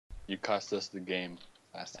You cost us the game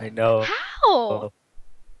last I time. know. How?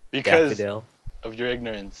 Because Daffodil. of your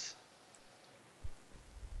ignorance.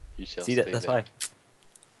 You shall See stay that's there.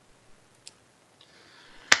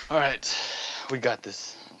 why. Alright, we got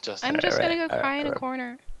this, Justin. I'm just gonna go Alright, cry in a alright.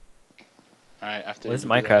 corner. Alright, after Well, this is you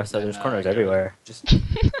do Minecraft, that, so then, there's corners get ready. everywhere. Just This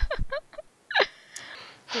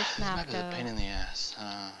This map is a map pain though. in the ass.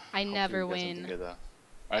 I Hopefully never we get something win. good, though.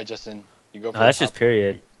 Alright, Justin, you go for no, that's the just top.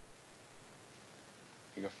 period.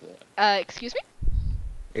 You go for that. Excuse me?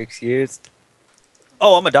 Excused.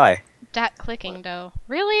 Oh, I'm gonna die. Dat clicking though.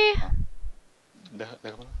 Really?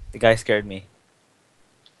 The guy scared me.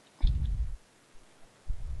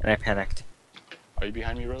 And I panicked. Are you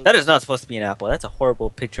behind me, Rose? That is not supposed to be an apple. That's a horrible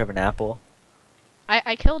picture of an apple.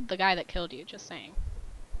 I killed the guy that killed you, just saying.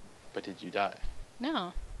 But did you die?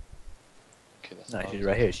 No. Okay, that's No, what I she's was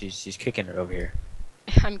right here. asking. She's kicking it over here.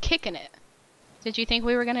 I'm kicking it. Did you think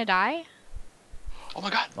we were gonna die? Oh my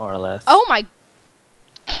god! More or less. Oh my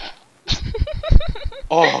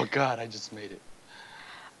Oh god, I just made it.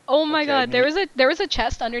 Oh my Okay, god, there was a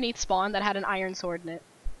chest underneath spawn that had an iron sword in it.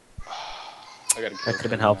 I gotta kill That could have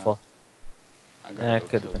been you now. helpful. I gotta That go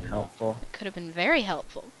could kill have been you now. helpful. It could have been very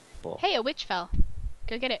helpful. Well, Hey, a witch fell.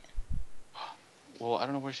 Go get it. Well, I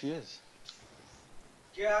don't know where she is.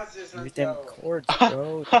 use them cords,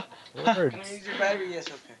 bro. Cords. Use your battery, yes,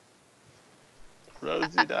 okay.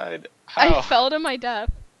 Rosie died. I How? fell to my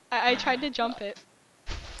death. I tried to jump it.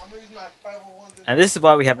 I'm gonna use my 501. And this is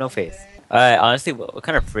why we have no faith. Alright, honestly, what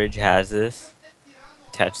kind of fridge has this?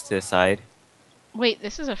 Attached to the side? Wait,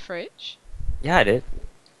 this is a fridge? Yeah, I did.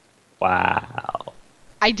 Wow.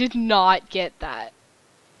 I did not get that.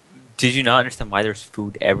 Did you not understand why there's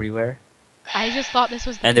food everywhere? I just thought this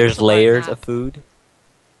was the And there's pixel art layers map. of food?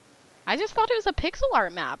 I just thought it was a pixel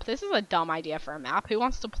art map. This is a dumb idea for a map. Who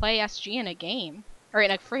wants to play SG in a game? Or in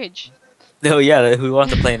a fridge? No, yeah, who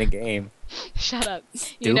wants to play in a game? Shut up.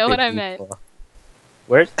 You know Stupid what I meant. people.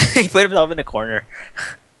 Where? He put himself in a corner.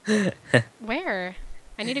 Where?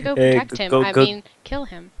 I need to go Hey, protect him. go- I go- mean, kill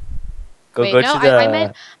him. Go, Wait, go no, to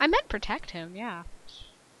the. I meant protect him. Yeah.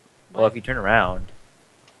 Well, if you turn around,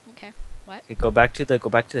 Okay. What? okay, go back to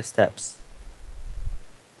the steps.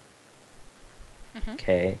 Mhm.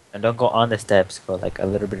 Okay, and don't go on the steps. Go like a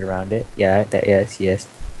little bit around it. Yeah, that yes. It's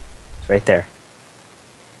right there.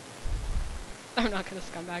 I'm not gonna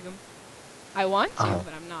scumbag him. I want to, Oh.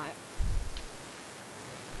 but I'm not.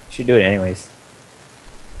 You should do it anyways.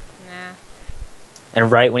 Nah.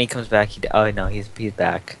 And right when he comes back, oh no, he's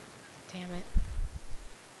back. Damn it.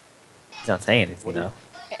 He's not saying anything What though.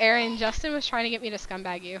 Aaron, Justin was trying to get me to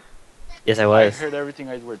scumbag you. Yes, I I was. heard everything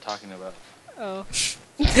I were talking about. Oh.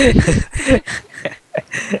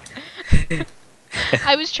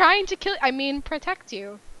 I was trying to protect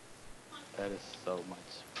you. That is so much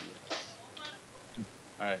BS.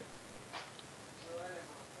 Alright.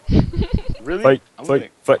 Really? Fight, I'm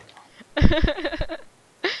fight, gonna- fight.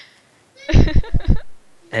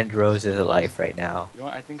 And Rose is alive right now. You know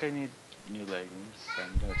what? I think I need new leggings, so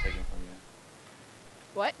I'm gonna take them from you.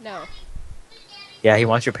 What? No. Yeah, he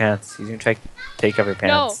wants your pants. He's gonna try to take off your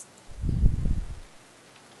pants.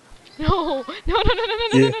 No, no, no, no, no, no,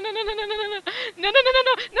 no, Yeah. no, no, no, no, no, no, no, no, no, no, no,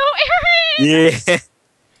 no, no, Aaron! Yeah.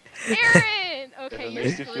 Aaron! Okay, it you're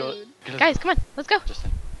makes you feel- screwed. Get us- Guys, come on, let's go.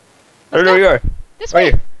 Justin. I don't know where you are. This Where are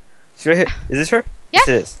way. you? She's right here. Is this her? Yes. Yes,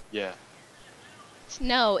 it is. Yeah.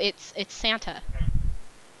 No, it's Santa.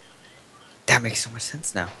 That makes so much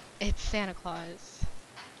sense now. It's Santa Claus.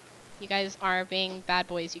 You guys are being bad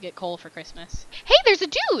boys. You get coal for Christmas. Hey, there's a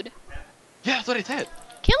dude! Yeah, that's what I said.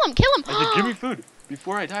 Kill him, kill him! I said, give me food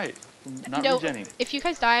before I die. I'm not No, regenning. if you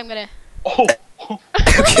guys die, I'm gonna... Oh!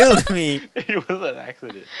 You killed me. It was an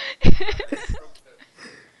accident.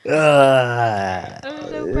 I'm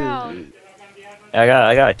so proud. I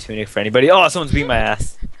got a tunic for anybody. Oh, someone's beating my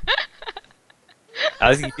ass. I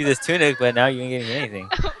was gonna give you this tunic, but now you ain't getting anything.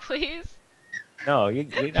 Please, No, you're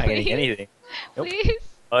not getting Please? anything. Nope. please.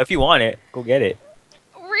 Oh, if you want it, go get it.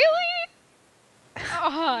 Really? Oh,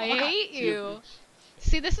 I hate you.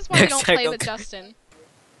 See, this is why we don't Check play out- with Justin.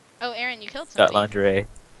 Oh, Aaron, you killed Got somebody. lingerie.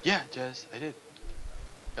 Yeah, Jess, I did.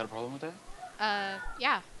 Got a problem with that?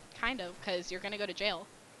 Yeah, kind of, because you're gonna go to jail.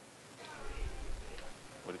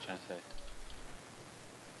 What are you trying to say?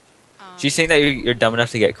 She's saying that you're dumb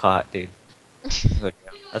enough to get caught, dude. That's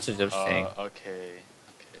what she's saying. Okay.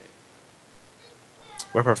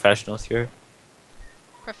 We're professionals here.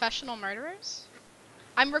 Professional murderers?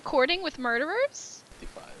 I'm recording with murderers?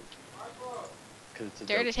 55. 'Cause it's a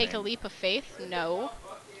Dare to joke take a name. leap of faith? No.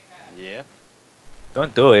 Yeah.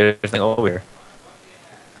 Don't do it. There's nothing over here.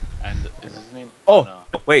 And is his name? Oh,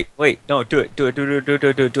 no. wait, no, do it. Do it.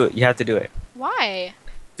 You have to do it. Why?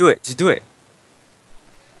 Do it. Just do it.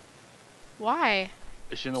 Why?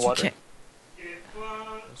 Is she in the You water? can't-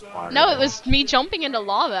 There's water No, there. it was me jumping into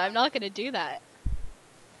lava. I'm not gonna do that.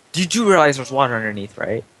 You do realize there's water underneath,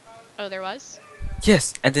 right? Oh, there was?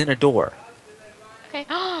 Yes, and then a door. Okay.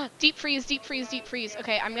 Deep freeze, deep freeze, deep freeze.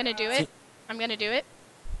 Okay, I'm gonna do See- it. I'm gonna do it.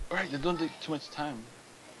 Alright, they don't take too much time.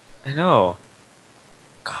 I know.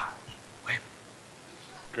 God.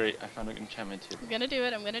 Great, I found an enchantment too. I'm gonna do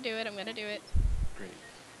it. I'm gonna do it. I'm gonna do it. Great.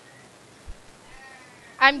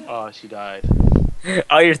 I'm. Oh, she died.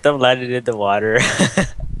 Oh, your stuff landed in the water.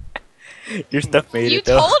 Your stuff made You it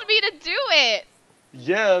though. told me to do it.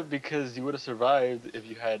 Yeah, because you would have survived if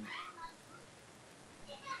you had.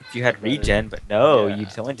 If you had better- regen, but no, Yeah.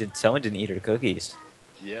 someone didn't eat her cookies.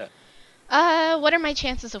 Yeah. What are my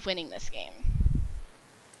chances of winning this game?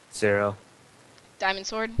 0. Diamond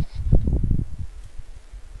sword.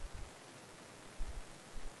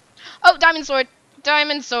 Oh, diamond sword.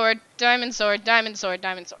 Diamond sword. Diamond sword. Diamond sword.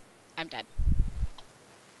 Diamond sword. I'm dead.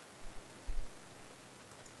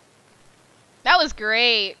 That was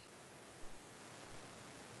great.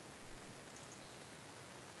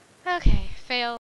 Okay, fail.